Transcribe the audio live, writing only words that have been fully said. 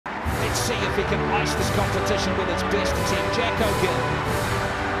Let's see if he can ice this competition with its best attempt. Jacko Gill.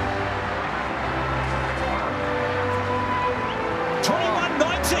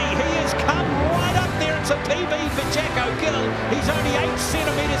 21.90. He has come right up there. It's a PB for Jacko Gill. He's only 8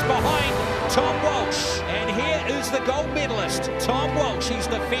 centimetres behind Tom Walsh. And here is the gold medalist, Tom Walsh. He's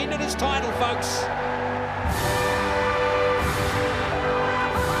defended his title, folks.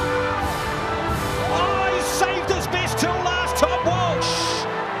 Saved his best till last. Tom Walsh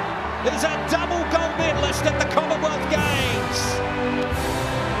is a double gold medalist at the Commonwealth Games.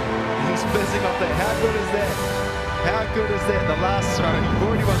 He's fizzing off there. How good is that? How good is that? The last throw, you've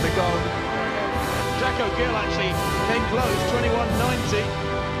already won the gold. Jacko Gill actually came close, 21.90.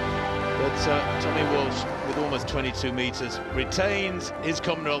 But Tommy Walsh, with almost 22 metres, retains his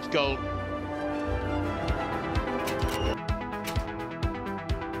Commonwealth gold.